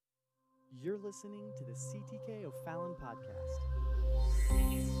You're listening to the CTK O'Fallon podcast.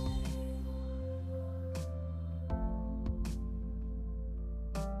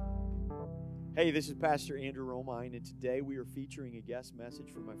 Hey, this is Pastor Andrew Romine, and today we are featuring a guest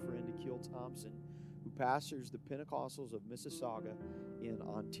message from my friend Akil Thompson, who pastors the Pentecostals of Mississauga in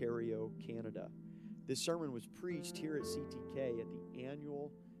Ontario, Canada. This sermon was preached here at CTK at the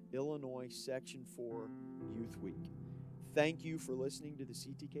annual Illinois Section 4 Youth Week. Thank you for listening to the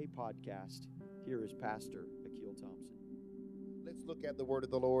CTK podcast. Here is Pastor Akil Thompson. Let's look at the word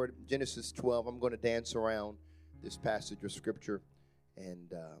of the Lord, Genesis 12. I'm going to dance around this passage of Scripture,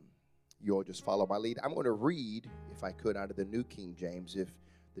 and you all just follow my lead. I'm going to read, if I could, out of the New King James. If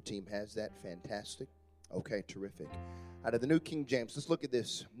the team has that, fantastic. Okay, terrific. Out of the New King James, let's look at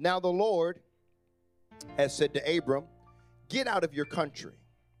this. Now the Lord has said to Abram, get out of your country,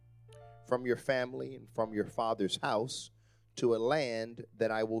 from your family and from your father's house, to a land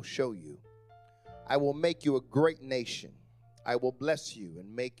that I will show you. I will make you a great nation. I will bless you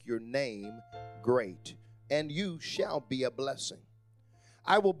and make your name great, and you shall be a blessing.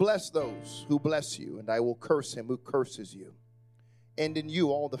 I will bless those who bless you, and I will curse him who curses you. And in you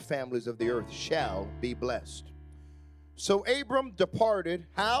all the families of the earth shall be blessed. So Abram departed,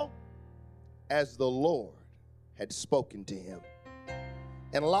 how? As the Lord had spoken to him.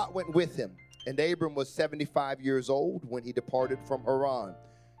 And Lot went with him. And Abram was 75 years old when he departed from Haran.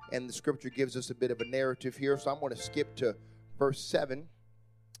 And the scripture gives us a bit of a narrative here, so I'm going to skip to verse 7.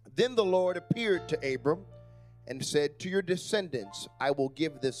 Then the Lord appeared to Abram and said, to your descendants I will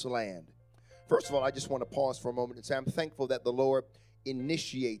give this land. First of all, I just want to pause for a moment and say I'm thankful that the Lord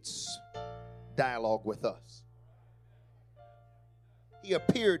initiates dialogue with us. He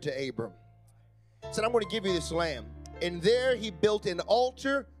appeared to Abram, said, I'm going to give you this land. And there he built an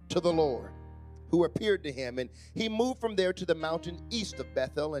altar to the Lord, who appeared to him. And he moved from there to the mountain east of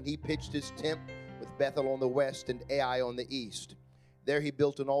Bethel, and he pitched his tent with Bethel on the west and Ai on the east. There he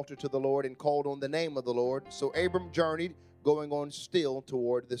built an altar to the Lord and called on the name of the Lord. So Abram journeyed, going on still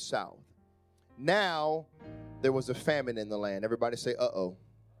toward the south. Now there was a famine in the land. Everybody say, uh-oh.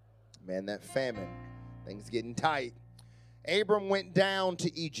 Man, that famine, things getting tight. Abram went down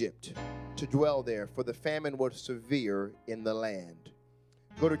to Egypt to dwell there, for the famine was severe in the land.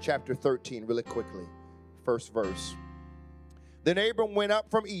 Go to chapter 13 really quickly, first verse. Then Abram went up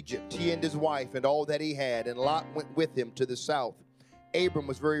from Egypt, he and his wife and all that he had, and Lot went with him to the south. Abram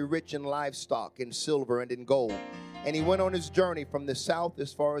was very rich in livestock, in silver, and in gold. And he went on his journey from the south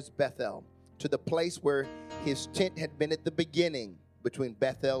as far as Bethel, to the place where his tent had been at the beginning, between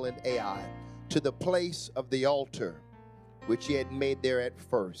Bethel and Ai, to the place of the altar, which he had made there at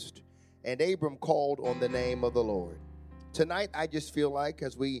first. And Abram called on the name of the Lord. Tonight, I just feel like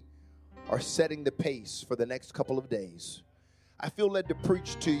as we are setting the pace for the next couple of days, I feel led to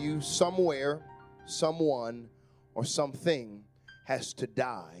preach to you somewhere, someone, or something has to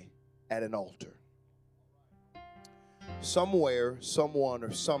die at an altar. Somewhere, someone,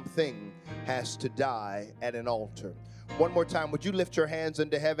 or something has to die at an altar. One more time, would you lift your hands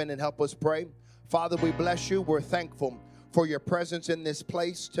into heaven and help us pray? Father, we bless you. We're thankful for your presence in this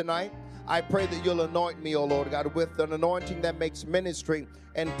place tonight. I pray that you'll anoint me, O Lord God, with an anointing that makes ministry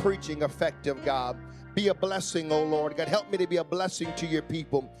and preaching effective, God. Be a blessing, O Lord God. Help me to be a blessing to your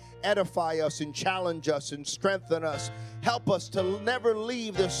people. Edify us and challenge us and strengthen us. Help us to never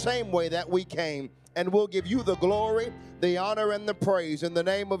leave the same way that we came. And we'll give you the glory, the honor, and the praise. In the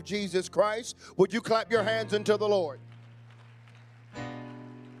name of Jesus Christ, would you clap your hands unto the Lord?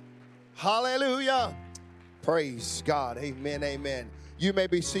 Hallelujah. Praise God. Amen, amen. You may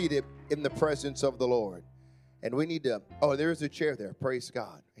be seated in the presence of the Lord. And we need to, there's a chair there. Praise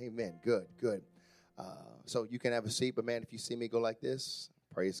God. Amen. Good, good. So you can have a seat, but man, if you see me go like this,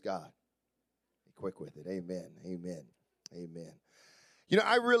 praise God. Be quick with it. Amen, amen, amen. You know,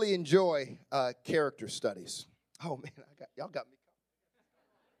 I really enjoy character studies. Oh, man, y'all got me.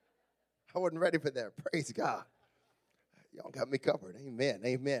 I wasn't ready for that. Praise God. Y'all got me covered. Amen,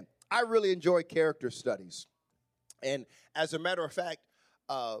 amen. I really enjoy character studies. And as a matter of fact,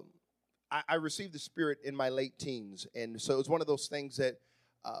 I received the Spirit in my late teens. And so it was one of those things that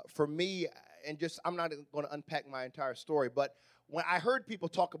for me, and just I'm not going to unpack my entire story, but when I heard people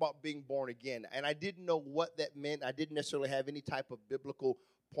talk about being born again, and I didn't know what that meant, I didn't necessarily have any type of biblical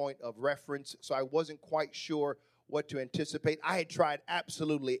point of reference, so I wasn't quite sure what to anticipate. I had tried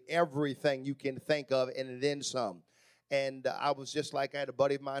absolutely everything you can think of and then some. And I was just like, I had a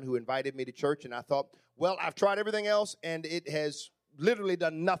buddy of mine who invited me to church, and I thought, well, I've tried everything else, and it has literally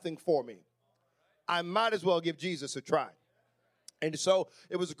done nothing for me. I might as well give Jesus a try. And so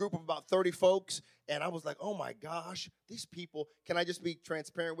it was a group of about 30 folks, and I was like, oh my gosh, these people, can I just be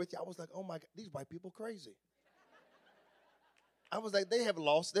transparent with you? I was like, oh my God, these white people crazy. I was like, they have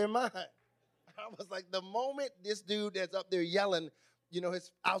lost their mind. I was like, the moment this dude that's up there yelling,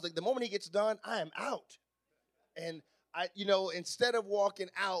 I was like, the moment he gets done, I am out. And instead of walking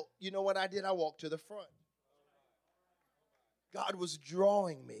out, you know what I did? I walked to the front. God was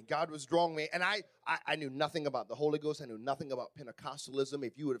drawing me. And I knew nothing about the Holy Ghost. I knew nothing about Pentecostalism.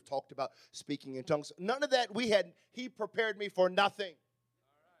 If you would have talked about speaking in tongues, none of that he prepared me for nothing.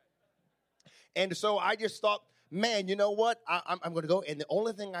 And so I just thought, man, you know what? I'm going to go. And the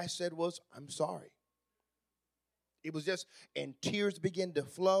only thing I said was, I'm sorry. It was just, and tears began to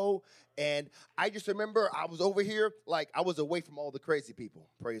flow. And I just remember I was over here, like I was away from all the crazy people.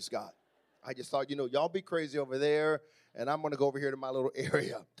 Praise God. I just thought, y'all be crazy over there, and I'm going to go over here to my little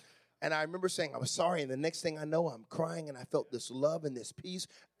area. And I remember saying, I was sorry. And the next thing I know, I'm crying, and I felt this love and this peace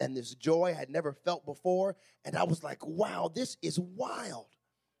and this joy I had never felt before. And I was like, wow, this is wild.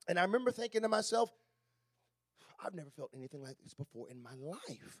 And I remember thinking to myself, I've never felt anything like this before in my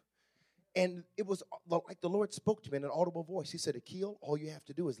life. And it was like the Lord spoke to me in an audible voice. He said, Akil, all you have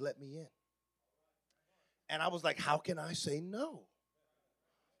to do is let me in. And I was like, how can I say no?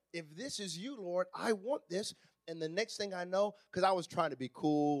 If this is you, Lord, I want this. And the next thing I know, because I was trying to be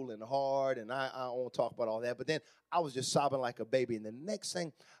cool and hard, and I won't talk about all that, but then I was just sobbing like a baby. And the next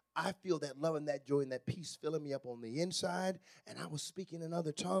thing, I feel that love and that joy and that peace filling me up on the inside, and I was speaking in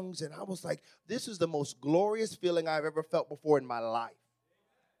other tongues, and I was like, this is the most glorious feeling I've ever felt before in my life.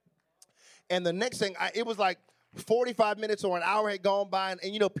 And the next thing, it was like 45 minutes or an hour had gone by,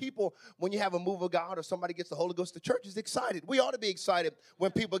 and people, when you have a move of God or somebody gets the Holy Ghost, the church is excited. We ought to be excited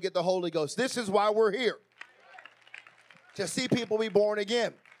when people get the Holy Ghost. This is why we're here, to see people be born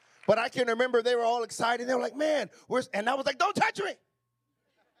again. But I can remember they were all excited. They were like, man, and I was like, don't touch me.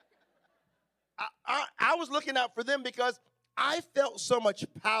 I was looking out for them because I felt so much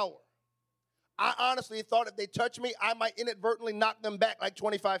power. I honestly thought if they touched me, I might inadvertently knock them back like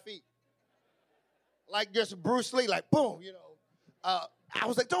 25 feet. Like just Bruce Lee, like boom, I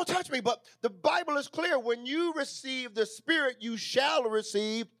was like, don't touch me. But the Bible is clear. When you receive the Spirit, you shall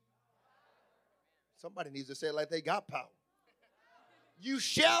receive. Somebody needs to say it like they got power. You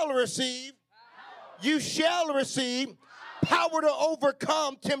shall receive. You shall receive power to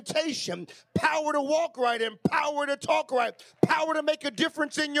overcome temptation, power to walk right, and power to talk right, power to make a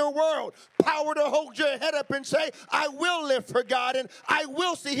difference in your world, power to hold your head up and say, I will live for God, and I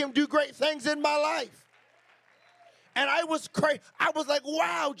will see him do great things in my life. And I was crazy. I was like,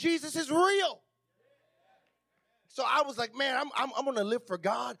 wow, Jesus is real. So I was like, man, I'm going to live for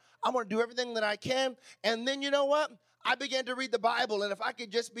God. I'm going to do everything that I can. And then you know what? I began to read the Bible, and if I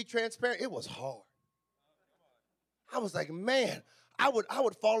could just be transparent, it was hard. I was like, man, I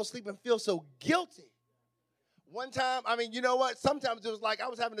would fall asleep and feel so guilty. One time, you know what? Sometimes it was like I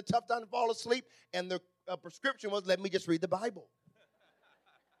was having a tough time to fall asleep, and the prescription was, let me just read the Bible.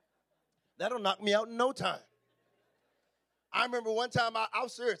 That'll knock me out in no time. I remember one time, I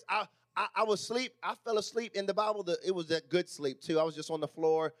was serious. I was asleep. I fell asleep in the Bible. It was that good sleep, too. I was just on the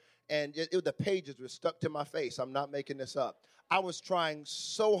floor, and the pages were stuck to my face. I'm not making this up. I was trying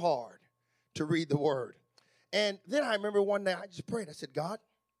so hard to read the Word. And then I remember one day I just prayed. I said, God,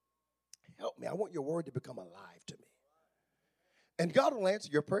 help me. I want your Word to become alive to me. And God will answer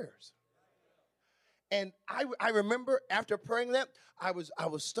your prayers. And I remember after praying that, I was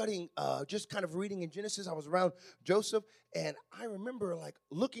studying, just kind of reading in Genesis. I was around Joseph, and I remember like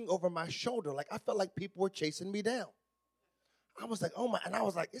looking over my shoulder, like I felt like people were chasing me down. I was like, oh my, and I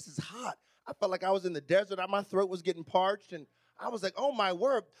was like, this is hot. I felt like I was in the desert. My throat was getting parched, and I was like, oh my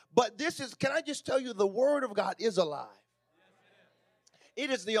word. But can I just tell you, the Word of God is alive.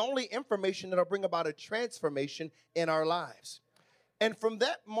 It is the only information that will bring about a transformation in our lives. And from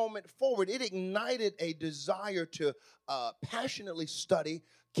that moment forward, it ignited a desire to passionately study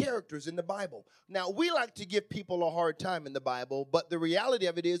characters in the Bible. Now, we like to give people a hard time in the Bible, but the reality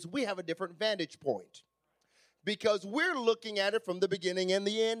of it is we have a different vantage point. Because we're looking at it from the beginning and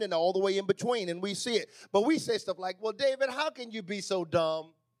the end and all the way in between, and we see it. But we say stuff like, well, David, how can you be so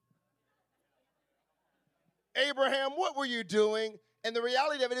dumb? Abraham, what were you doing? And the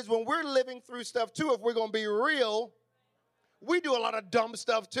reality of it is when we're living through stuff, too, if we're going to be real, we do a lot of dumb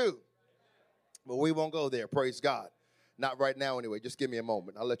stuff, too. But we won't go there, praise God. Not right now, anyway. Just give me a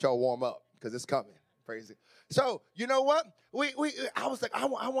moment. I'll let y'all warm up because it's coming. Praise it. So, you know what? I was like, I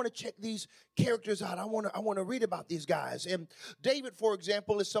want to check these characters out. I want to read about these guys. And David, for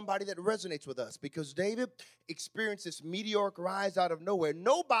example, is somebody that resonates with us because David experienced this meteoric rise out of nowhere.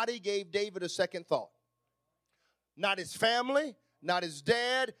 Nobody gave David a second thought. Not his family, not his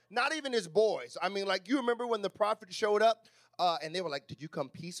dad, not even his boys. I mean, like, you remember when the prophet showed up and they were like, did you come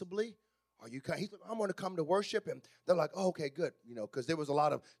peaceably? He's like, I'm going to come to worship. And they're like, oh, okay, good. You know, because there was a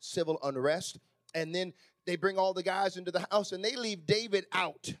lot of civil unrest. And then they bring all the guys into the house and they leave David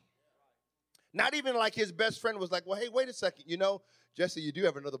out. Not even like his best friend was like, well, hey, wait a second. You know, Jesse, you do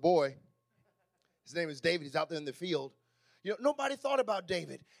have another boy. His name is David. He's out there in the field. You know, nobody thought about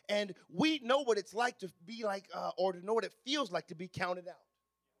David. And we know what it's like to be like, or to know what it feels like to be counted out.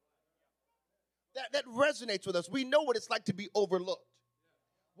 That resonates with us. We know what it's like to be overlooked.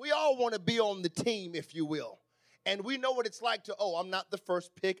 We all want to be on the team, if you will. And we know what it's like to, I'm not the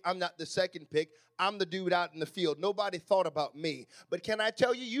first pick. I'm not the second pick. I'm the dude out in the field. Nobody thought about me. But can I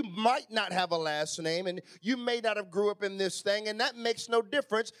tell you, you might not have a last name, and you may not have grew up in this thing, and that makes no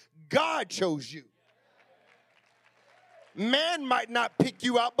difference. God chose you. Man might not pick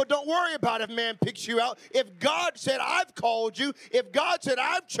you out, but don't worry about if man picks you out. If God said, I've called you, if God said,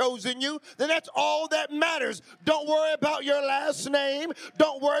 I've chosen you, then that's all that matters. Don't worry about your last name.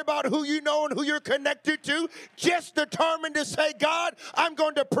 Don't worry about who you know and who you're connected to. Just determined to say, God, I'm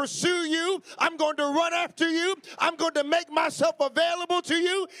going to pursue you. I'm going to run after you. I'm going to make myself available to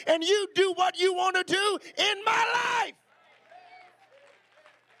you, and you do what you want to do in my life.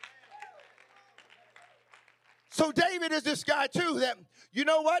 So David is this guy, too, that, you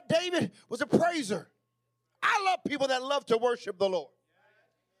know what? David was a praiser. I love people that love to worship the Lord.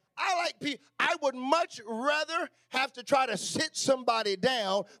 I would much rather have to try to sit somebody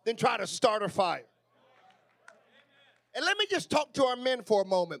down than try to start a fire. And let me just talk to our men for a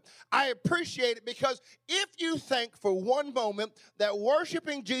moment. I appreciate it because if you think for one moment that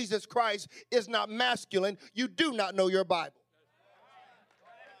worshiping Jesus Christ is not masculine, you do not know your Bible.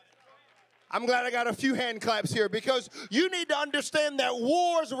 I'm glad I got a few hand claps here because you need to understand that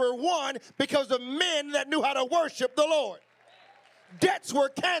wars were won because of men that knew how to worship the Lord. Debts were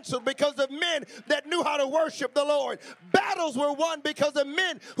canceled because of men that knew how to worship the Lord. Battles were won because of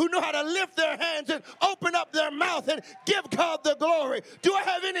men who knew how to lift their hands and open up their mouth and give God the glory. Do I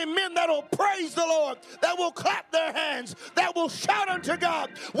have any men that will praise the Lord, that will clap their hands, that will shout unto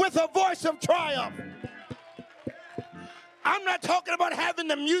God with a voice of triumph? I'm not talking about having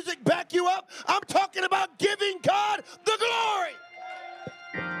the music back you up. I'm talking about giving God the glory.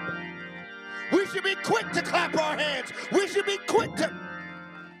 We should be quick to clap our hands. We should be quick to...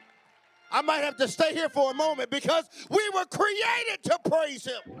 I might have to stay here for a moment because we were created to praise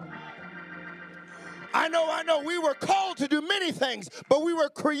him. I know, we were called to do many things, but we were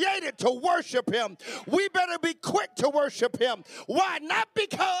created to worship him. We better be quick to worship him. Why? Not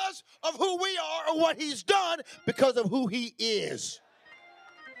because of who we are or what he's done, because of who he is.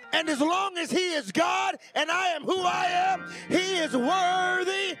 And as long as he is God and I am who I am, he is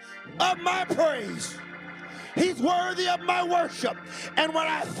worthy of my praise. He's worthy of my worship. And when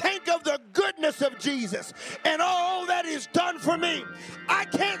I think of the goodness of Jesus and all that he's done for me, I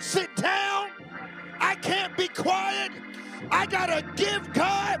can't sit down. I can't be quiet. I got to give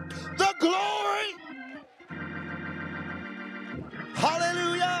God the glory.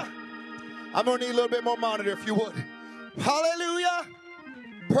 Hallelujah. I'm going to need a little bit more monitor if you would. Hallelujah.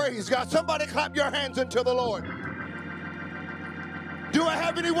 Praise God. Somebody clap your hands unto the Lord. Do I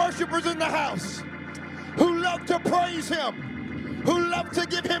have any worshipers in the house who love to praise him, who love to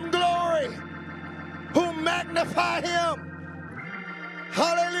give him glory, who magnify him?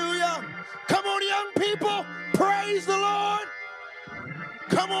 Hallelujah. Come on, young people, praise the Lord.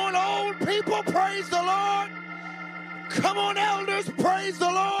 Come on, old people, praise the Lord. Come on, elders, praise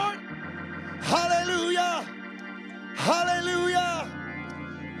the Lord. Hallelujah. Hallelujah.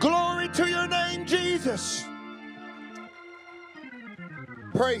 Glory to your name, Jesus.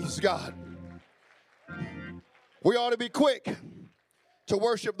 Praise God. We ought to be quick to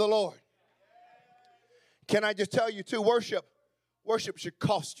worship the Lord. Can I just tell you, too, worship should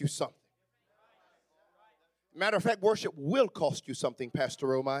cost you something. Matter of fact, worship will cost you something, Pastor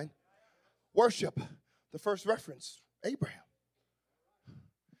Romine. Worship, the first reference, Abraham.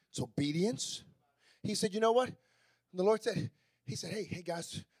 It's obedience. He said, you know what? And the Lord said, hey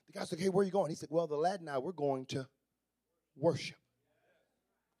guys. The guy's like, hey, where are you going? He said, well, the lad and I, we're going to worship.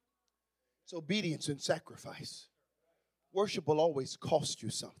 It's obedience and sacrifice. Worship will always cost you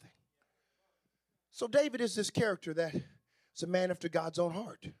something. So David is this character that is a man after God's own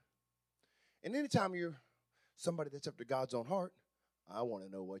heart. And anytime you're somebody that's after God's own heart, I want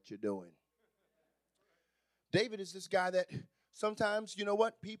to know what you're doing. David is this guy that sometimes, you know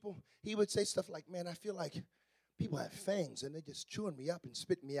what, he would say stuff like, man, I feel like people have fangs and they're just chewing me up and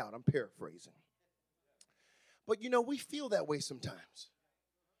spitting me out. I'm paraphrasing. But, we feel that way sometimes.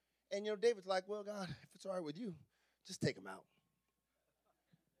 And, David's like, well, God, if it's all right with you, just take them out.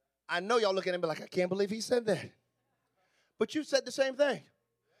 I know y'all looking at me like, I can't believe he said that. But you said the same thing.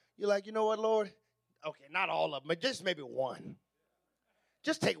 You're like, you know what, Lord? Okay, not all of them, but just maybe one.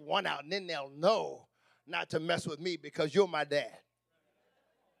 Just take one out, and then they'll know not to mess with me because you're my dad.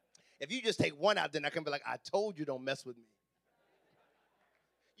 If you just take one out, then I can be like, I told you don't mess with me.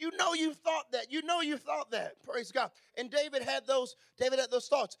 You know you thought that. You know you thought that. Praise God. And David had those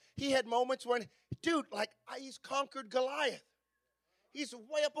thoughts. He had moments when, dude, like he's conquered Goliath. He's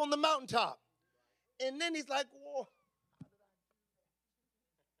way up on the mountaintop. And then he's like, whoa.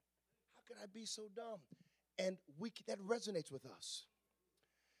 How could I be so dumb? And that resonates with us.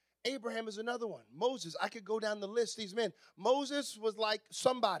 Abraham is another one. Moses, I could go down the list, these men. Moses was like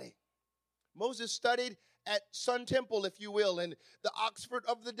somebody. Moses studied at Sun Temple, if you will, and the Oxford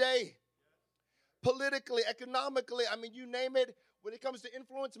of the day. Politically, economically, I mean, you name it. When it comes to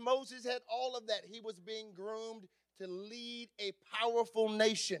influence, Moses had all of that. He was being groomed to lead a powerful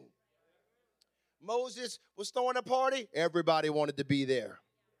nation. Moses was throwing a party. Everybody wanted to be there.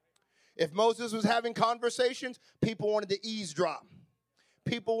 If Moses was having conversations, people wanted to eavesdrop.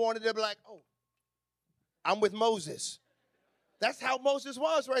 People wanted to be like, oh, I'm with Moses. That's how Moses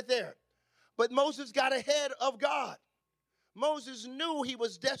was right there. But Moses got ahead of God. Moses knew he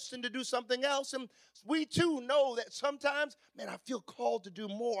was destined to do something else. And we too know that sometimes, man, I feel called to do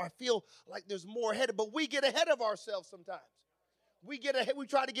more. I feel like there's more ahead. But we get ahead of ourselves sometimes. We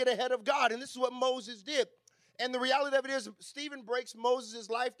try to get ahead of God. And this is what Moses did. And the reality of it is, Stephen breaks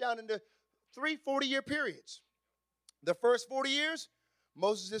Moses' life down into 3 40-year periods. The first 40 years,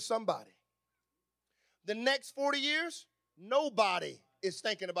 Moses is somebody. The next 40 years, nobody is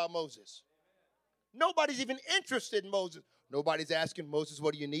thinking about Moses. Nobody's even interested in Moses. Nobody's asking Moses,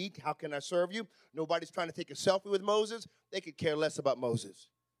 what do you need? How can I serve you? Nobody's trying to take a selfie with Moses. They could care less about Moses.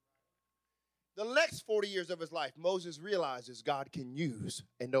 The next 40 years of his life, Moses realizes God can use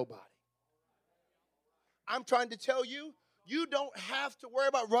a nobody. I'm trying to tell you, you don't have to worry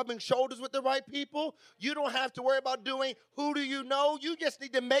about rubbing shoulders with the right people. You don't have to worry about doing who do you know. You just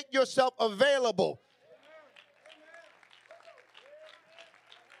need to make yourself available.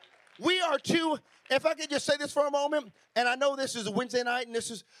 We are too, if I could just say this for a moment, and I know this is a Wednesday night,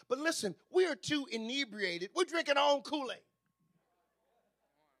 but listen, we are too inebriated. We're drinking our own Kool-Aid.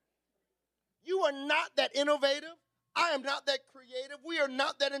 You are not that innovative. I am not that creative. We are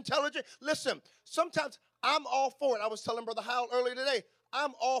not that intelligent. Listen, sometimes I'm all for it. I was telling Brother Howell earlier today,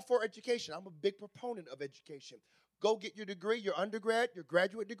 I'm all for education. I'm a big proponent of education. Go get your degree, your undergrad, your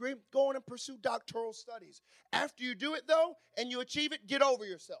graduate degree. Go on and pursue doctoral studies. After you do it, though, and you achieve it, get over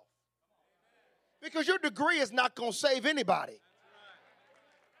yourself. Because your degree is not going to save anybody.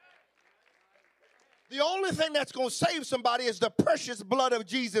 The only thing that's going to save somebody is the precious blood of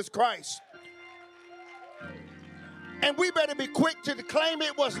Jesus Christ. And we better be quick to claim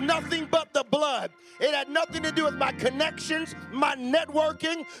it was nothing but the blood. It had nothing to do with my connections, my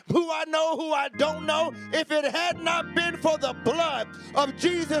networking, who I know, who I don't know. If it had not been for the blood of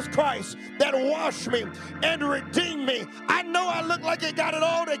Jesus Christ that washed me and redeemed me, I know I look like I got it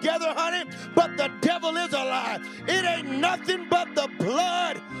all together, honey, but the devil is a lie. It ain't nothing but the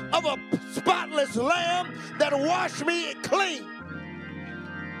blood of a spotless lamb that washed me clean.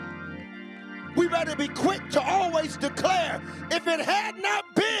 We better be quick to always declare, if it had not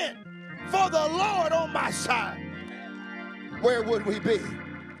been for the Lord on my side, where would we be?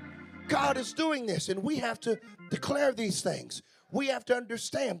 God is doing this, and we have to declare these things. We have to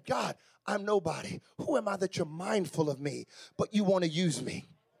understand, God, I'm nobody. Who am I that you're mindful of me, but you want to use me?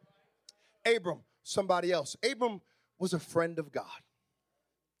 Abram, somebody else. Abram was a friend of God.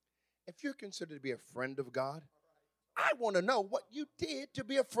 If you're considered to be a friend of God, I want to know what you did to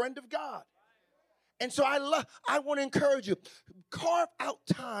be a friend of God. And so I want to encourage you, carve out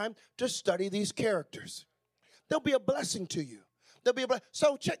time to study these characters. They'll be a blessing to you.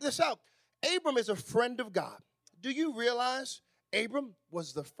 So check this out. Abram is a friend of God. Do you realize Abram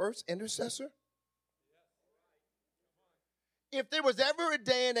was the first intercessor? If there was ever a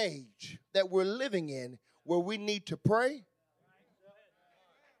day and age that we're living in where we need to pray,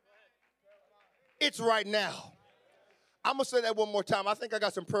 it's right now. I'm going to say that one more time. I think I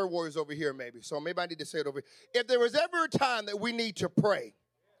got some prayer warriors over here maybe, so maybe I need to say it over here. If there was ever a time that we need to pray,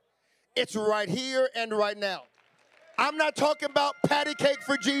 it's right here and right now. I'm not talking about patty cake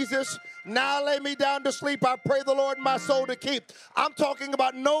for Jesus. Now lay me down to sleep. I pray the Lord my soul to keep. I'm talking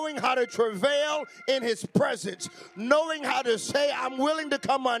about knowing how to travail in his presence. Knowing how to say, I'm willing to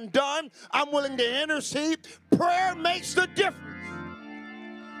come undone. I'm willing to intercede. Prayer makes the difference.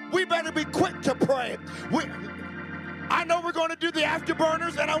 We better be quick to pray. I know we're going to do the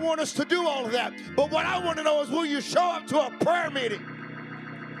afterburners, and I want us to do all of that. But what I want to know is, will you show up to a prayer meeting?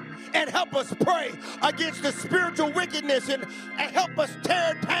 and help us pray against the spiritual wickedness and help us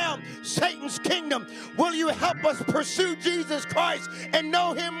tear down Satan's kingdom? Will you help us pursue Jesus Christ and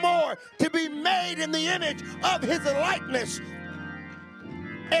know him more, to be made in the image of his likeness?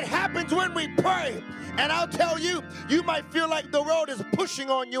 It happens when we pray. And I'll tell you, you might feel like the world is pushing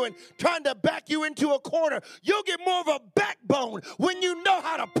on you and trying to back you into a corner. You'll get more of a backbone when you know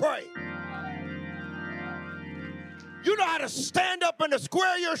how to pray. You know how to stand up and to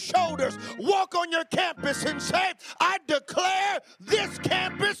square your shoulders, walk on your campus and say, I declare this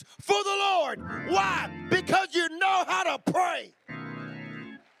campus for the Lord. Why? Because you know how to pray.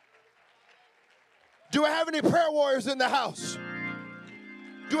 Do I have any prayer warriors in the house?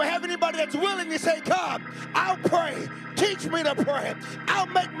 Do I have anybody that's willing to say, God, I'll pray. Teach me to pray. I'll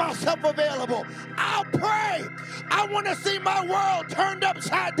make myself available. I'll pray. I want to see my world turned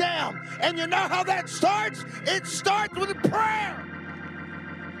upside down. And you know how that starts? It starts with prayer.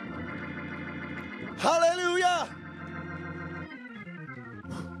 Hallelujah.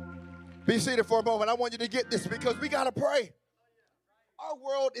 Be seated for a moment. I want you to get this because we got to pray. Our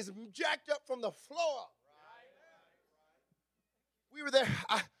world is jacked up from the floor up. We were there.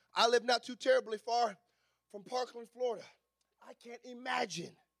 I live not too terribly far from Parkland, Florida. I can't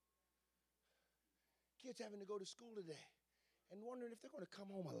imagine kids having to go to school today and wondering if they're going to come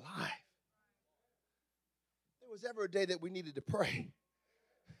home alive. If there was ever a day that we needed to pray,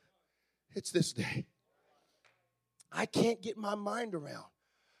 it's this day. I can't get my mind around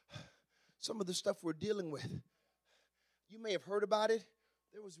some of the stuff we're dealing with. You may have heard about it.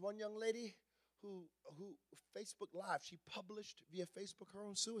 There was one young lady who Facebook Live, she published via Facebook her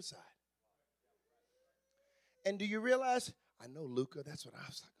own suicide. And do you realize, I know Luca, that's what I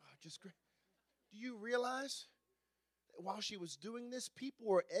was like, oh, just great. Do you realize that while she was doing this, people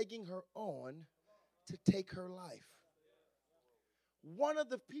were egging her on to take her life? One of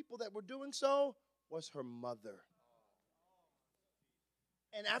the people that were doing so was her mother.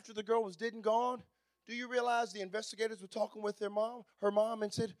 And after the girl was dead and gone, do you realize the investigators were talking with her mom,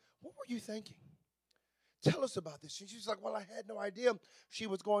 and said, what were you thinking? Tell us about this. And she's like, well, I had no idea she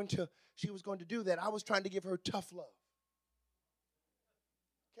was going to do that. I was trying to give her tough love.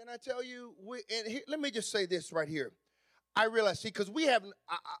 Can I tell you, let me just say this right here. I realize, because we haven't,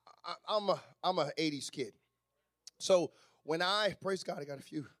 I'm a 80s kid. So when praise God, I got a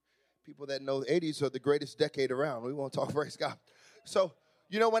few people that know the 80s are the greatest decade around. We won't talk, praise God. So,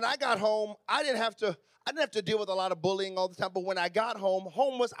 when I got home, I didn't have to deal with a lot of bullying all the time. But when I got home,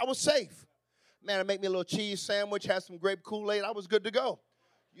 I was safe. Man, I make me a little cheese sandwich, have some grape Kool-Aid. I was good to go.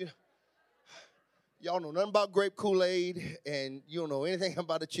 Y'all know nothing about grape Kool-Aid, and you don't know anything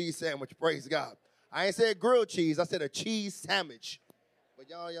about a cheese sandwich. Praise God. I ain't said grilled cheese. I said a cheese sandwich. But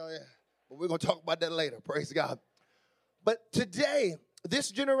but we're going to talk about that later. Praise God. But today, this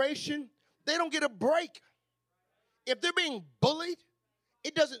generation, they don't get a break. If they're being bullied,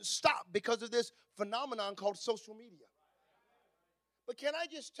 it doesn't stop because of this phenomenon called social media. But can I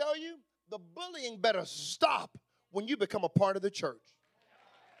just tell you, the bullying better stop when you become a part of the church.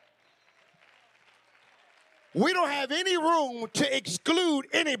 We don't have any room to exclude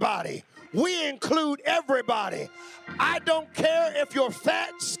anybody. We include everybody. I don't care if you're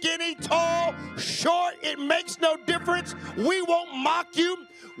fat, skinny, tall, short. It makes no difference. We won't mock you.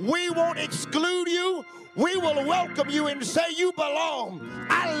 We won't exclude you. We will welcome you and say you belong.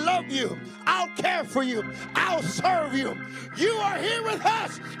 I love you. I'll care for you. I'll serve you. You are here with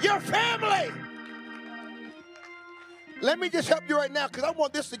us, your family. Let me just help you right now, because I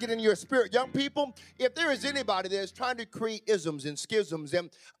want this to get in your spirit. Young people, if there is anybody that is trying to create isms and schisms and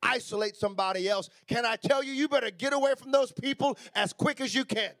isolate somebody else, can I tell you, you better get away from those people as quick as you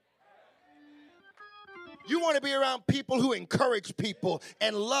can. You want to be around people who encourage people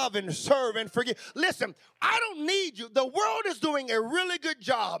and love and serve and forgive. Listen, I don't need you. The world is doing a really good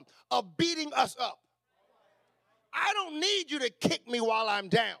job of beating us up. I don't need you to kick me while I'm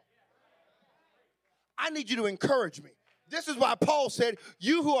down. I need you to encourage me. This is why Paul said,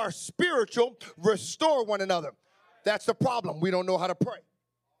 you who are spiritual, restore one another. That's the problem. We don't know how to pray.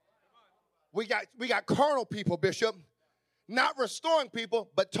 We got carnal people, Bishop, not restoring people,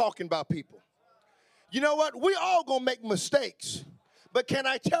 but talking about people. You know what? We all gonna make mistakes. But can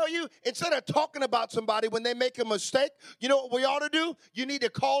I tell you, instead of talking about somebody when they make a mistake, you know what we ought to do? You need to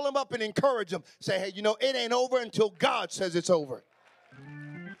call them up and encourage them. Say, hey, it ain't over until God says it's over.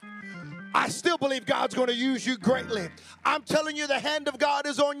 I still believe God's going to use you greatly. I'm telling you, the hand of God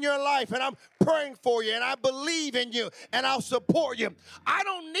is on your life, and I'm praying for you, and I believe in you, and I'll support you. I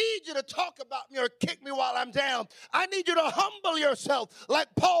don't need you to talk about me or kick me while I'm down. I need you to humble yourself, like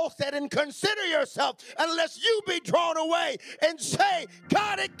Paul said, and consider yourself, unless you be drawn away and say,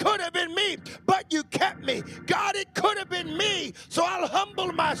 God, it could have been me, but you kept me. God, it could have been me, so I'll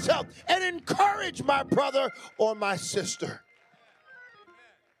humble myself and encourage my brother or my sister.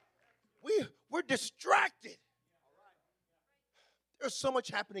 We're distracted. There's so much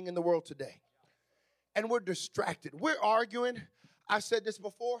happening in the world today, and we're distracted. We're arguing. I said this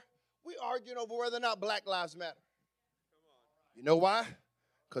before. We're arguing over whether or not Black Lives Matter. You know why?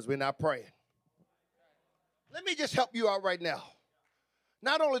 Because we're not praying. Let me just help you out right now.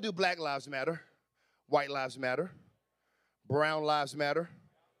 Not only do Black Lives matter, white lives matter, brown lives matter.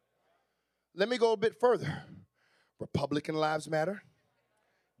 Let me go a bit further. Republican lives matter.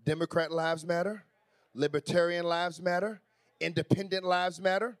 Democrat lives matter. Libertarian lives matter. Independent lives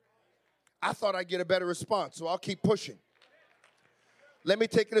matter. I thought I'd get a better response, so I'll keep pushing. Let me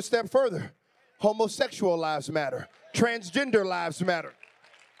take it a step further. Homosexual lives matter. Transgender lives matter.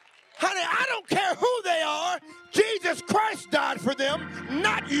 Honey, I don't care who they are. Jesus Christ died for them,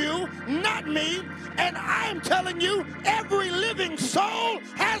 not you, not me. And I'm telling you, every living soul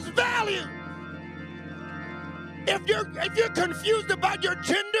has value. If you're confused about your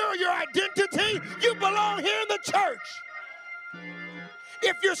gender or your identity, you belong here in the church.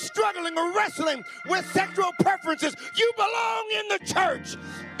 If you're struggling or wrestling with sexual preferences, you belong in the church.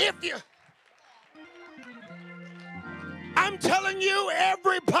 I'm telling you,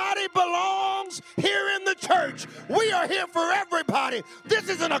 everybody belongs here in the church. We are here for everybody. This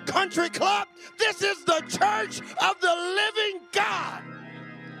isn't a country club. This is the church of the living God.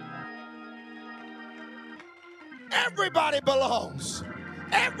 Everybody belongs.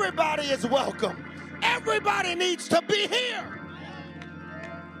 Everybody is welcome. Everybody needs to be here.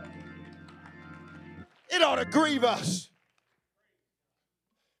 It ought to grieve us.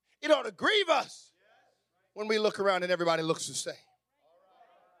 It ought to grieve us when we look around and everybody looks the same.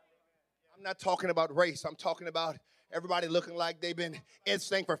 I'm not talking about race. I'm talking about everybody looking like they've been in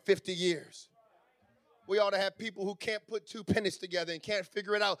sync for 50 years. We ought to have people who can't put two pennies together and can't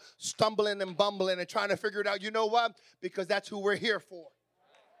figure it out, stumbling and bumbling and trying to figure it out. You know what? Because that's who we're here for.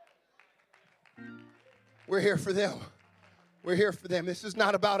 We're here for them. We're here for them. This is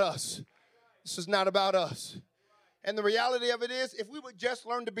not about us. This is not about us. And the reality of it is, if we would just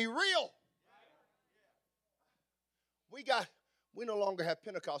learn to be real, we no longer have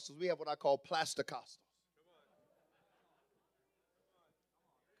Pentecostals. We have what I call Plasticostals.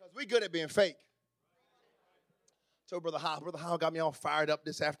 Because we're good at being fake. So Brother Howell got me all fired up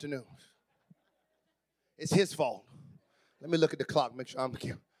this afternoon. It's his fault. Let me look at the clock, make sure I'm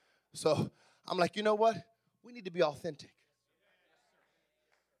here. So I'm like, you know what? We need to be authentic.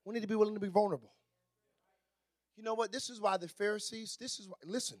 We need to be willing to be vulnerable. You know what? This is why the Pharisees,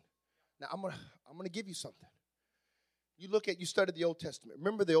 listen. Now I'm gonna give you something. You studied the Old Testament.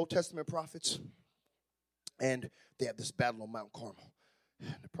 Remember the Old Testament prophets? And they have this battle on Mount Carmel.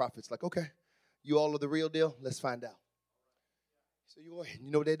 And the prophet's like, okay, you all are the real deal? Let's find out. So you go ahead.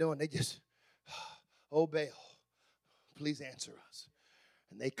 You know what they're doing? They just, oh, Baal, please answer us.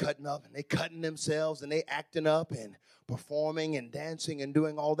 And they cutting up, and they cutting themselves, and they acting up, and performing, and dancing, and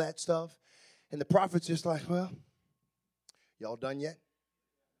doing all that stuff. And the prophet's just like, well, y'all done yet?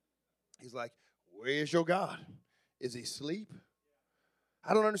 He's like, where is your God? Is he asleep?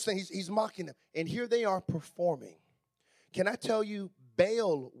 I don't understand. He's mocking them. And here they are performing. Can I tell you,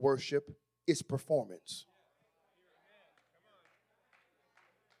 Baal worship is performance.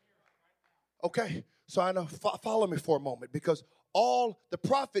 Okay, so I know, follow me for a moment, because all the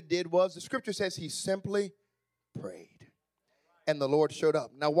prophet did was, the scripture says he simply prayed, and the Lord showed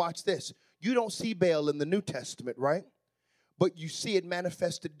up. Now watch this. You don't see Baal in the New Testament, right? But you see it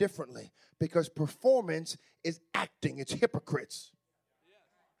manifested differently, because performance is acting. It's hypocrites.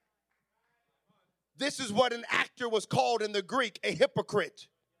 This is what an actor was called in the Greek, a hypocrite.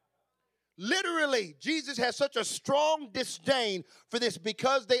 Literally, Jesus has such a strong disdain for this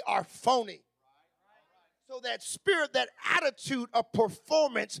because they are phony. So that spirit, that attitude of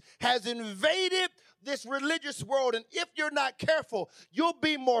performance has invaded this religious world. And if you're not careful, you'll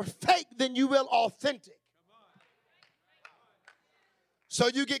be more fake than you will authentic. So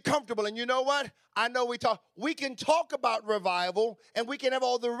you get comfortable. And you know what? I know we can talk about revival and we can have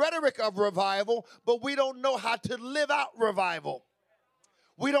all the rhetoric of revival, but we don't know how to live out revival.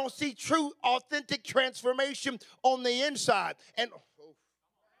 We don't see true, authentic transformation on the inside. And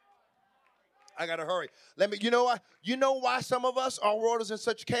I got to hurry. You know why some of us, our world is in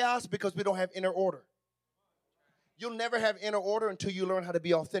such chaos? Because we don't have inner order. You'll never have inner order until you learn how to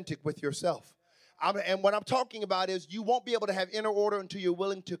be authentic with yourself. And what I'm talking about is you won't be able to have inner order until you're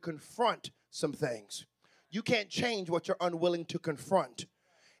willing to confront some things. You can't change what you're unwilling to confront.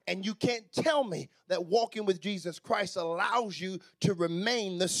 And you can't tell me that walking with Jesus Christ allows you to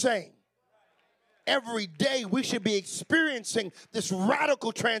remain the same. Every day we should be experiencing this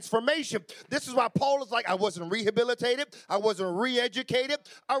radical transformation. This is why Paul is like, I wasn't rehabilitated. I wasn't re-educated.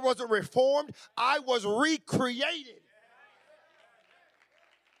 I wasn't reformed. I was recreated.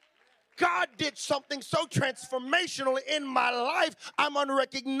 God did something so transformational in my life, I'm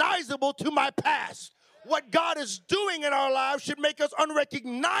unrecognizable to my past. What God is doing in our lives should make us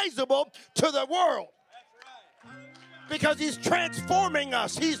unrecognizable to the world. Because he's transforming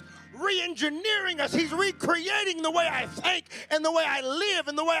us. He's re-engineering us. He's recreating the way I think and the way I live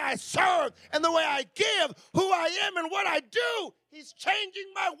and the way I serve and the way I give, who I am and what I do. He's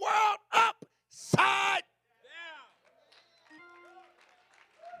changing my world upside.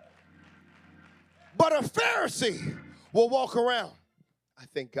 But a Pharisee will walk around. I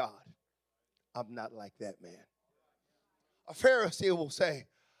thank God I'm not like that man. A Pharisee will say,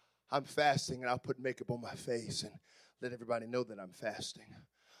 I'm fasting, and I'll put makeup on my face and let everybody know that I'm fasting.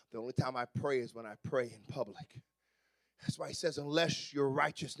 The only time I pray is when I pray in public. That's why he says, unless your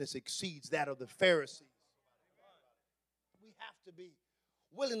righteousness exceeds that of the Pharisees. We have to be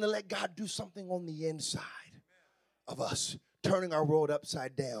willing to let God do something on the inside of us, turning our world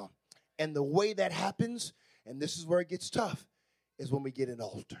upside down. And the way that happens, and this is where it gets tough, is when we get an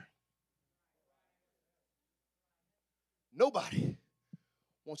altar. Nobody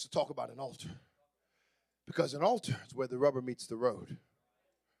wants to talk about an altar because an altar is where the rubber meets the road.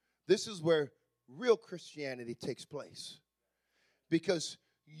 This is where real Christianity takes place because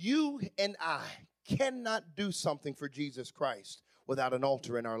you and I cannot do something for Jesus Christ without an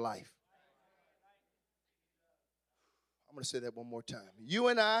altar in our life. I'm going to say that one more time. You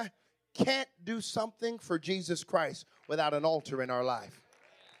and I can't do something for Jesus Christ without an altar in our life.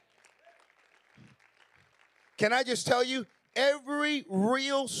 Can I just tell you, every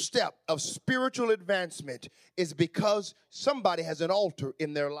real step of spiritual advancement is because somebody has an altar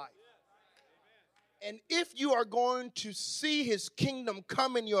in their life. And if you are going to see his kingdom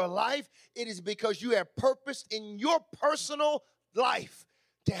come in your life, it is because you have purposed in your personal life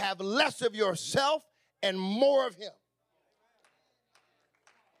to have less of yourself and more of him.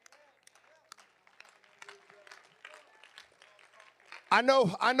 I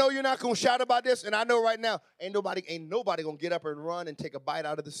know you're not going to shout about this, and I know right now ain't nobody going to get up and run and take a bite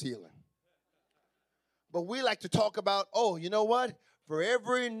out of the ceiling. But we like to talk about, oh, you know what? For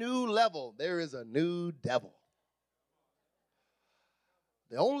every new level, there is a new devil.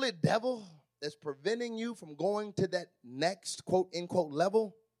 The only devil that's preventing you from going to that next quote-unquote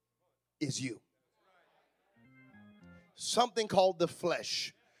level is you. Something called the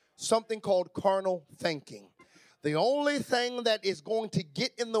flesh, something called carnal thinking. The only thing that is going to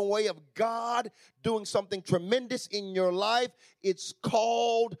get in the way of God doing something tremendous in your life, it's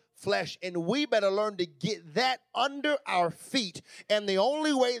called flesh. And we better learn to get that under our feet. And the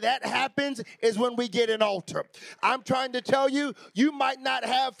only way that happens is when we get an altar. I'm trying to tell you, you might not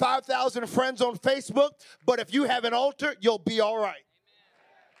have 5,000 friends on Facebook, but if you have an altar, you'll be all right.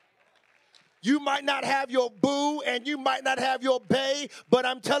 You might not have your boo and you might not have your bae, but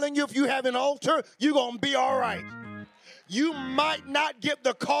I'm telling you, if you have an altar, you're going to be all right. You might not get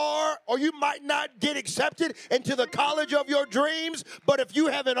the car or you might not get accepted into the college of your dreams, but if you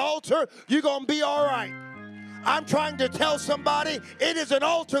have an altar, you're going to be all right. I'm trying to tell somebody it is an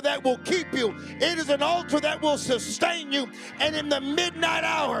altar that will keep you. It is an altar that will sustain you. And in the midnight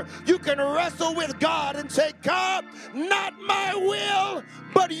hour, you can wrestle with God and say, God, not my will,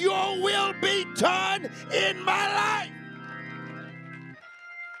 but your will be done in my life.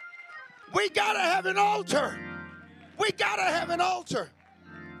 We got to have an altar. We got to have an altar.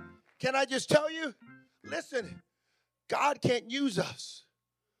 Can I just tell you? Listen, God can't use us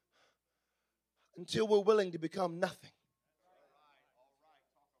until we're willing to become nothing.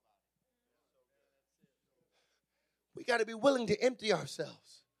 We got to be willing to empty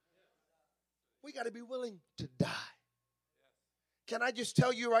ourselves. We got to be willing to die. Can I just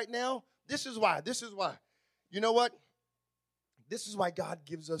tell you right now? This is why. You know what? This is why God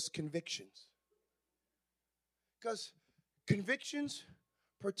gives us convictions. Because convictions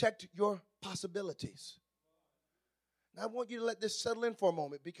protect your possibilities. Now, I want you to let this settle in for a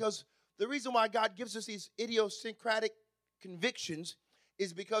moment, because the reason why God gives us these idiosyncratic convictions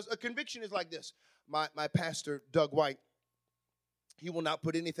is because a conviction is like this. My pastor, Doug White, he will not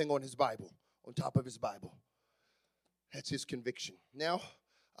put anything on his Bible on top of his Bible. That's his conviction. Now,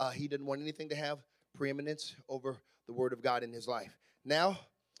 he didn't want anything to have preeminence over the Word of God in his life. Now,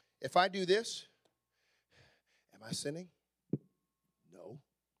 if I do this, am I sinning? No.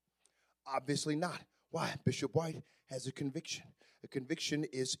 Obviously not. Why? Bishop White has a conviction. A conviction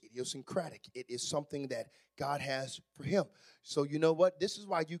is idiosyncratic. It is something that God has for him. So you know what? This is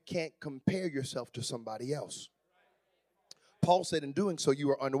why you can't compare yourself to somebody else. Paul said in doing so,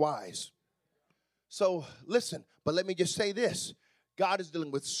 you are unwise. So listen, but let me just say this. God is dealing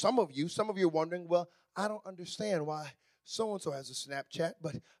with some of you. Some of you are wondering, well, I don't understand why so-and-so has a Snapchat,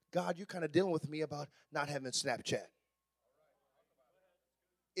 but God, you're kind of dealing with me about not having Snapchat.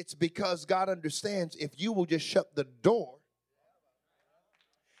 It's because God understands if you will just shut the door,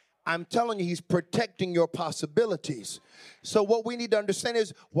 I'm telling you, he's protecting your possibilities. So what we need to understand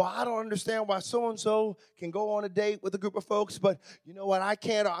is, well, I don't understand why so-and-so can go on a date with a group of folks, but you know what, I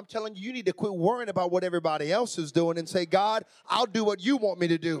can't. I'm telling you, you need to quit worrying about what everybody else is doing and say, God, I'll do what you want me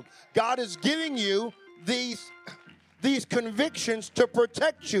to do. God is giving you these convictions to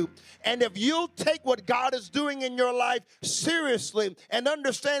protect you. And if you'll take what God is doing in your life seriously and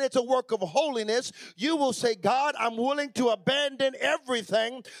understand it's a work of holiness, you will say, God, I'm willing to abandon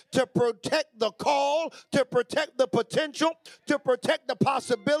everything to protect the call, to protect the potential, to protect the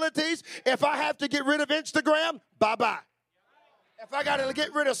possibilities. If I have to get rid of Instagram, bye-bye. If I got to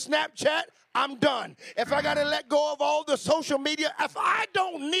get rid of Snapchat, I'm done. If I got to let go of all the social media, if I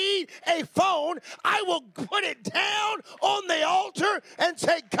don't need a phone, I will put it down on the altar and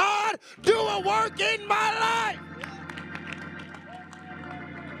say, God, do a work in my life.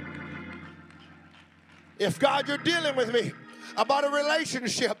 If, God, you're dealing with me about a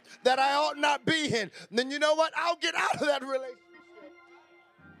relationship that I ought not be in, then you know what? I'll get out of that relationship.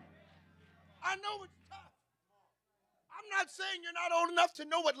 I know it's tough. I'm not saying you're not old enough to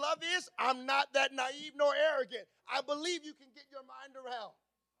know what love is. I'm not that naive nor arrogant. I believe you can get your mind around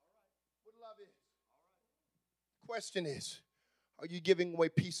what love is. Question is, are you giving away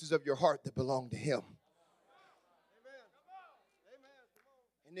pieces of your heart that belong to him? Amen.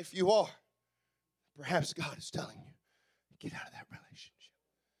 And if you are, perhaps God is telling you, get out of that relationship.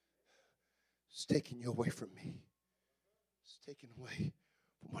 It's taking you away from me. It's taking away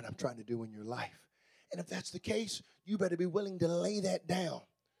from what I'm trying to do in your life. And if that's the case, you better be willing to lay that down.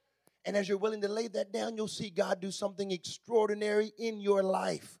 And as you're willing to lay that down, you'll see God do something extraordinary in your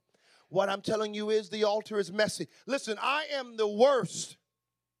life. What I'm telling you is the altar is messy. Listen, I am the worst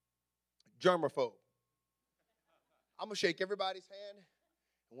germaphobe. I'm going to shake everybody's hand.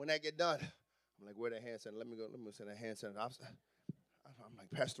 And when I get done, I'm like, where that hand sanitizer? Let me send a hand sanitizer. I'm like,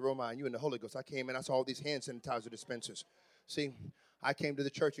 Pastor Romine, you in the Holy Ghost. I came in, I saw all these hand sanitizer dispensers. See, I came to the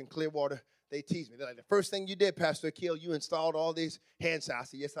church in Clearwater. They teased me. They're like, the first thing you did, Pastor Akil, you installed all these hand sanitizer. I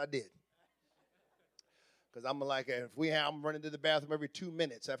said, yes, I did. Because I'm like, I'm running to the bathroom every 2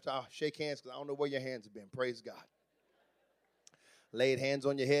 minutes after I shake hands because I don't know where your hands have been. Praise God. Laid hands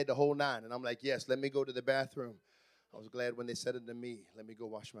on your head the whole nine. And I'm like, yes, let me go to the bathroom. I was glad when they said it to me, let me go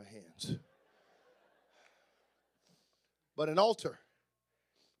wash my hands. But an altar,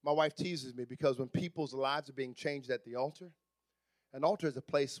 my wife teases me because when people's lives are being changed at the altar, an altar is a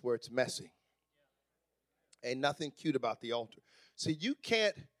place where it's messy. Ain't nothing cute about the altar. See, you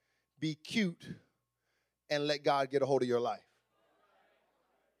can't be cute and let God get a hold of your life.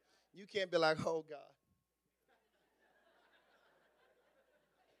 You can't be like, oh, God.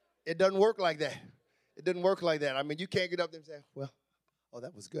 It doesn't work like that. It doesn't work like that. I mean, you can't get up there and say, well, oh,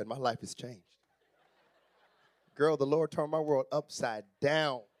 that was good. My life has changed. Girl, the Lord turned my world upside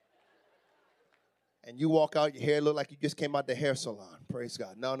down. And you walk out, your hair look like you just came out the hair salon. Praise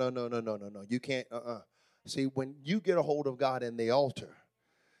God. No. You can't, See, when you get a hold of God in the altar,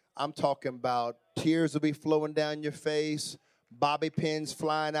 I'm talking about tears will be flowing down your face, bobby pins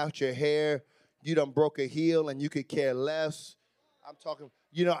flying out your hair. You done broke a heel and you could care less. I'm talking,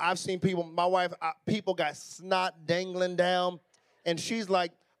 I've seen people, my wife, people got snot dangling down. And she's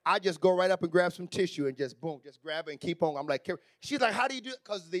like, I just go right up and grab some tissue and just boom, just grab it and keep on. I'm like, she's like, how do you do it?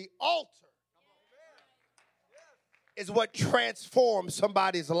 Because the altar is what transforms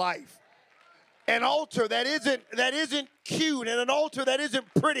somebody's life. An altar that isn't cute, and an altar that isn't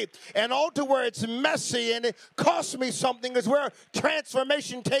pretty, an altar where it's messy and it costs me something is where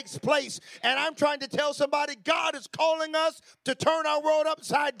transformation takes place. And I'm trying to tell somebody God is calling us to turn our world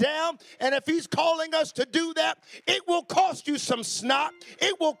upside down. And if he's calling us to do that, it will cost you some snot.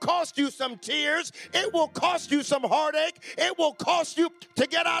 It will cost you some tears. It will cost you some heartache. It will cost you to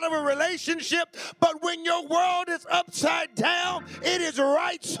get out of a relationship. But when your world is upside down, it is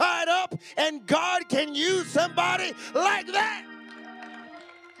right side up, and God can use somebody like that.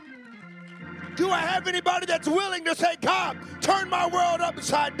 Do I have anybody that's willing to say, God, turn my world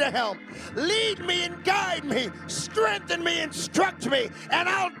upside down. Lead me and guide me. Strengthen me, instruct me, and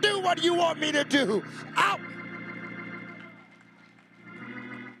I'll do what you want me to do.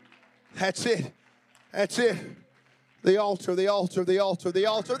 That's it. That's it. The altar, the altar, the altar, the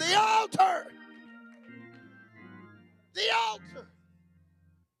altar, the altar. The altar.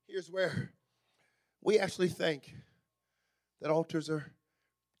 Here's where we actually think that altars are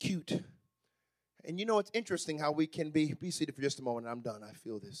cute. And you know, it's interesting how we can be seated for just a moment. I'm done. I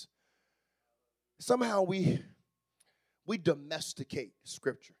feel this. Somehow we domesticate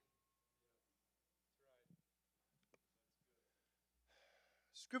Scripture.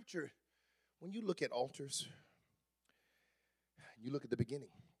 Scripture, when you look at altars, you look at the beginning.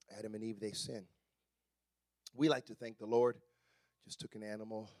 Adam and Eve, they sin. We like to think the Lord just took an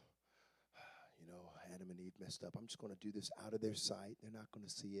animal. You know, Adam and Eve messed up. I'm just going to do this out of their sight. They're not going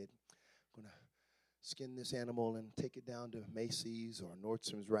to see it. I'm going to skin this animal and take it down to Macy's or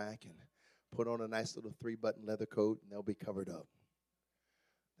Nordstrom's rack and put on a nice little 3-button leather coat, and they'll be covered up.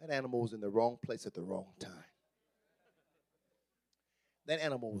 That animal was in the wrong place at the wrong time. That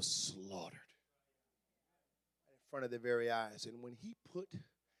animal was slaughtered in front of their very eyes. And when he put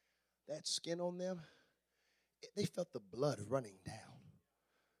that skin on them, they felt the blood running down.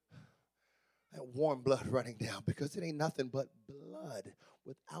 That warm blood running down, because it ain't nothing but blood.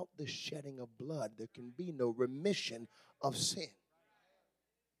 Without the shedding of blood, there can be no remission of sin.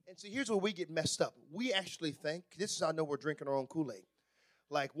 And so here's where we get messed up. We actually think, this is how I know we're drinking our own Kool-Aid.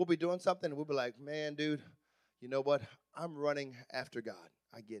 Like, we'll be doing something, and we'll be like, man, dude, you know what? I'm running after God.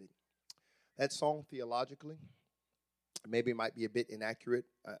 I get it. That song, theologically, maybe it might be a bit inaccurate,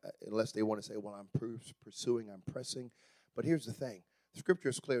 unless they want to say, well, I'm pursuing, I'm pressing. But here's the thing. Scripture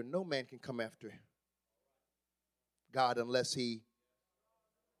is clear. No man can come after God unless he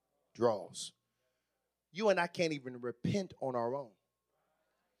draws. You and I can't even repent on our own.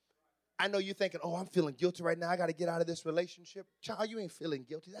 I know you're thinking, oh, I'm feeling guilty right now. I got to get out of this relationship. Child, you ain't feeling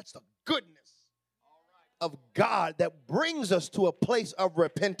guilty. That's the goodness of God that brings us to a place of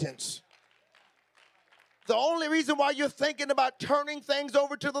repentance. The only reason why you're thinking about turning things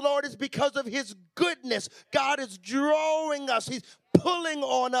over to the Lord is because of his goodness. God is drawing us. He's pulling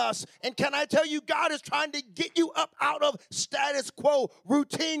on us. And can I tell you, God is trying to get you up out of status quo,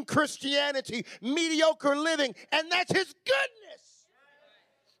 routine Christianity, mediocre living. And that's his goodness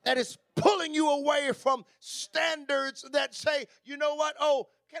that is pulling you away from standards that say, you know what? Oh,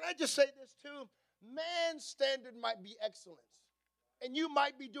 can I just say this too? Man's standard might be excellence, and you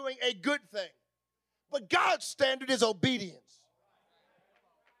might be doing a good thing. But God's standard is obedience.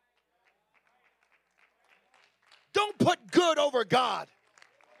 Don't put good over God.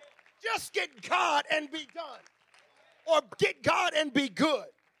 Just get God and be done. Or get God and be good.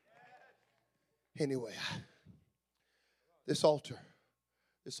 Anyway, this altar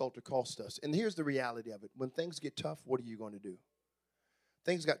cost us. And here's the reality of it. When things get tough, what are you going to do?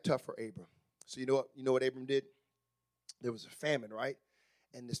 Things got tough for Abram. So you know what Abram did? There was a famine, right?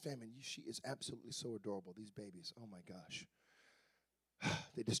 And this famine, she is absolutely so adorable, these babies. Oh, my gosh.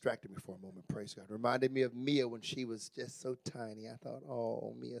 They distracted me for a moment, praise God. Reminded me of Mia when she was just so tiny. I thought,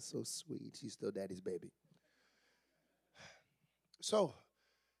 oh, Mia's so sweet. She's still daddy's baby. So,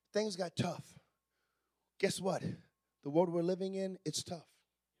 things got tough. Guess what? The world we're living in, it's tough.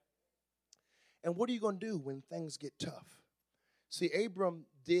 And what are you going to do when things get tough? See, Abram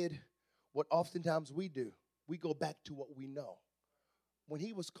did what oftentimes we do. We go back to what we know. When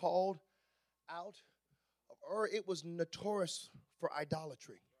he was called out of Ur, it was notorious for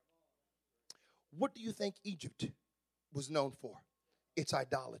idolatry. What do you think Egypt was known for? It's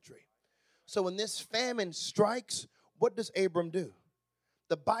idolatry. So when this famine strikes, what does Abram do?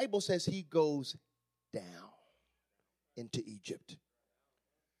 The Bible says he goes down into Egypt.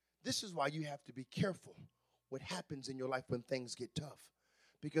 This is why you have to be careful what happens in your life when things get tough.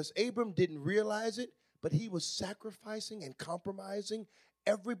 Because Abram didn't realize it, but he was sacrificing and compromising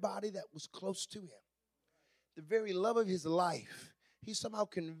everybody that was close to him. The very love of his life, he somehow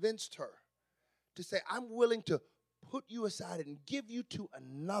convinced her to say, I'm willing to put you aside and give you to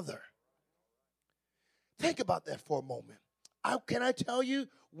another. Think about that for a moment. Can I tell you,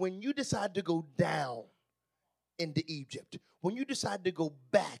 when you decide to go down into Egypt, when you decide to go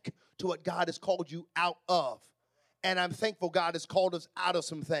back to what God has called you out of, and I'm thankful God has called us out of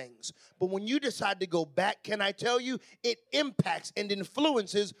some things. But when you decide to go back, can I tell you, it impacts and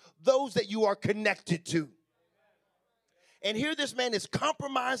influences those that you are connected to. And here this man is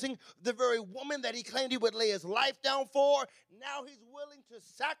compromising the very woman that he claimed he would lay his life down for. Now he's willing to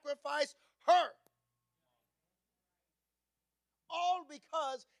sacrifice her. all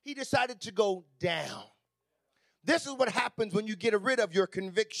because he decided to go down. This is what happens when you get rid of your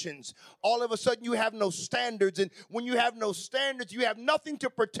convictions. All of a sudden, you have no standards. And when you have no standards, you have nothing to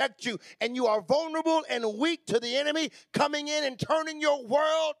protect you. And you are vulnerable and weak to the enemy coming in and turning your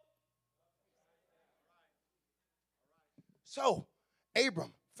world. So,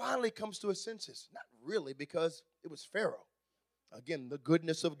 Abram finally comes to his senses. Not really, because it was Pharaoh. Again, the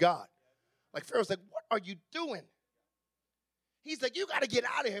goodness of God. Like Pharaoh's like, what are you doing? He's like, you got to get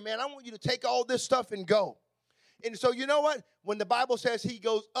out of here, man. I want you to take all this stuff and go. And so you know what? When the Bible says he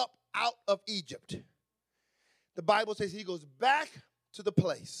goes up out of Egypt, the Bible says he goes back to the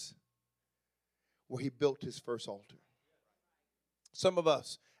place where he built his first altar. Some of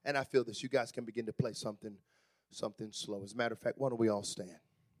us, and I feel this, you guys can begin to play something slow. As a matter of fact, why don't we all stand?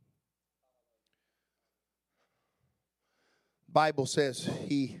 Bible says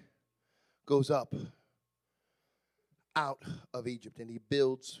he goes up out of Egypt and he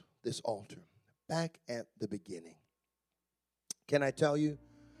builds this altar. Back at the beginning. Can I tell you,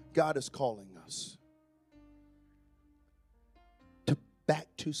 God is calling us to back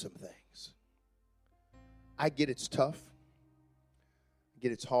to some things. I get it's tough. I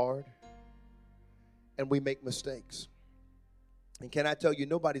get it's hard. And we make mistakes. And can I tell you,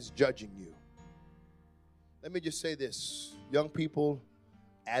 nobody's judging you. Let me just say this. Young people,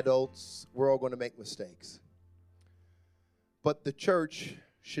 adults, we're all going to make mistakes. But the church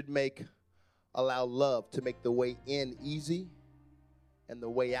should allow love to make the way in easy and the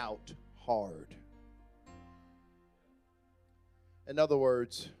way out hard. In other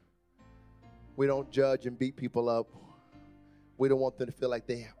words, we don't judge and beat people up. We don't want them to feel like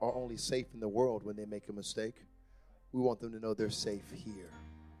they are only safe in the world when they make a mistake. We want them to know they're safe here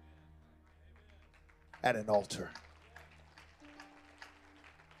at an altar.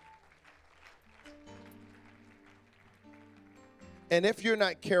 And if you're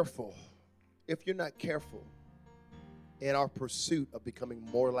not careful in our pursuit of becoming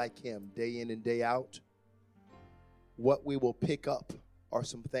more like him day in and day out, what we will pick up are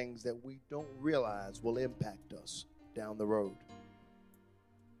some things that we don't realize will impact us down the road.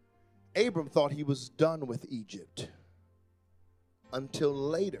 Abram thought he was done with Egypt until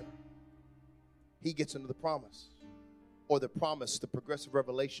later he gets into the promise. Or the promise, the progressive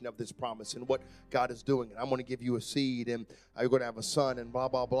revelation of this promise and what God is doing. And I'm going to give you a seed and you're going to have a son and blah,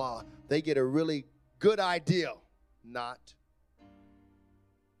 blah, blah. They get a really good idea. Not.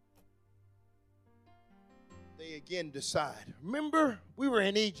 They again decide. Remember, we were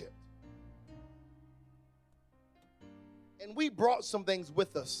in Egypt. And we brought some things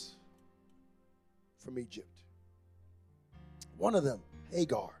with us from Egypt. One of them,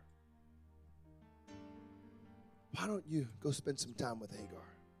 Hagar. Why don't you go spend some time with Hagar?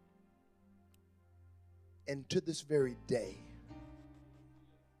 And to this very day,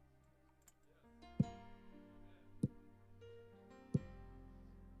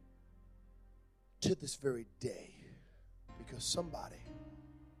 because somebody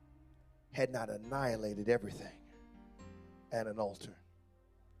had not annihilated everything at an altar.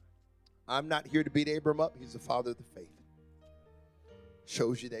 I'm not here to beat Abram up. He's the father of the faith.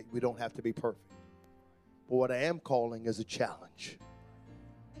 Shows you that we don't have to be perfect. But what I am calling is a challenge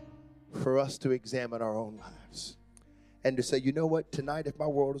for us to examine our own lives and to say, you know what, tonight if my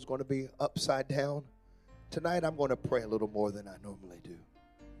world is going to be upside down, tonight I'm going to pray a little more than I normally do.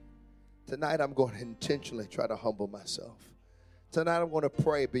 Tonight I'm going to intentionally try to humble myself. Tonight I'm going to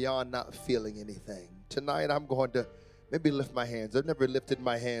pray beyond not feeling anything. Tonight I'm going to maybe lift my hands. I've never lifted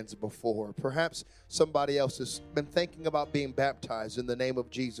my hands before. Perhaps somebody else has been thinking about being baptized in the name of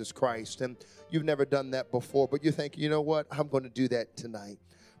Jesus Christ, and you've never done that before, but you think, you know what, I'm going to do that tonight.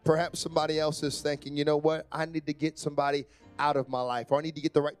 Perhaps somebody else is thinking, you know what, I need to get somebody out of my life, or I need to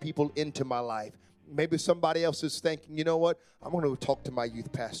get the right people into my life. Maybe somebody else is thinking, you know what, I'm going to talk to my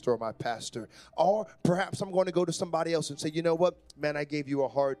youth pastor or my pastor. Or perhaps I'm going to go to somebody else and say, you know what, man, I gave you a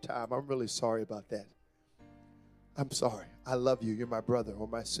hard time. I'm really sorry about that. I'm sorry. I love you. You're my brother or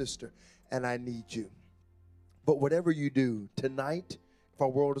my sister, and I need you. But whatever you do tonight, if our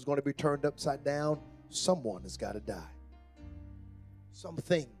world is going to be turned upside down, someone has got to die.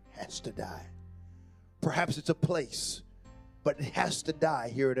 Something has to die. Perhaps it's a place, but it has to die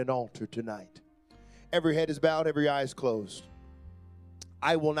here at an altar tonight. Every head is bowed, every eye is closed.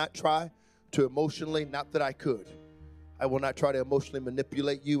 I will not try to emotionally, not that I could, I will not try to emotionally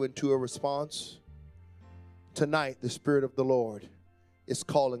manipulate you into a response. Tonight, the Spirit of the Lord is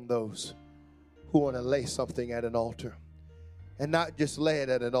calling those who want to lay something at an altar. And not just lay it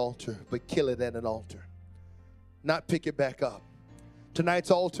at an altar, but kill it at an altar. Not pick it back up.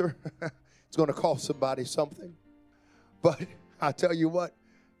 Tonight's altar, it's going to cost somebody something. But I tell you what,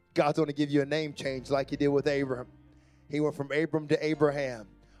 God's going to give you a name change like he did with Abram. He went from Abram to Abraham.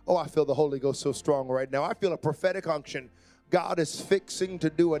 Oh, I feel the Holy Ghost so strong right now. I feel a prophetic unction. God is fixing to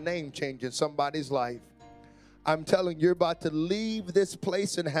do a name change in somebody's life. I'm telling you, you're about to leave this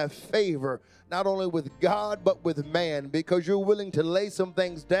place and have favor, not only with God, but with man, because you're willing to lay some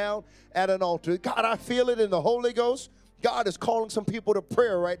things down at an altar. God, I feel it in the Holy Ghost. God is calling some people to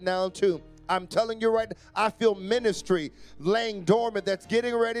prayer right now, too. I'm telling you right now, I feel ministry laying dormant that's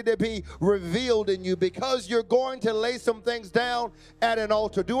getting ready to be revealed in you because you're going to lay some things down at an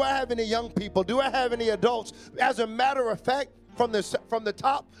altar. Do I have any young people? Do I have any adults? As a matter of fact, from the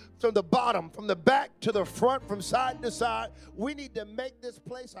top, from the bottom, from the back to the front, from side to side, we need to make this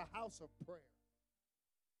place a house of prayer.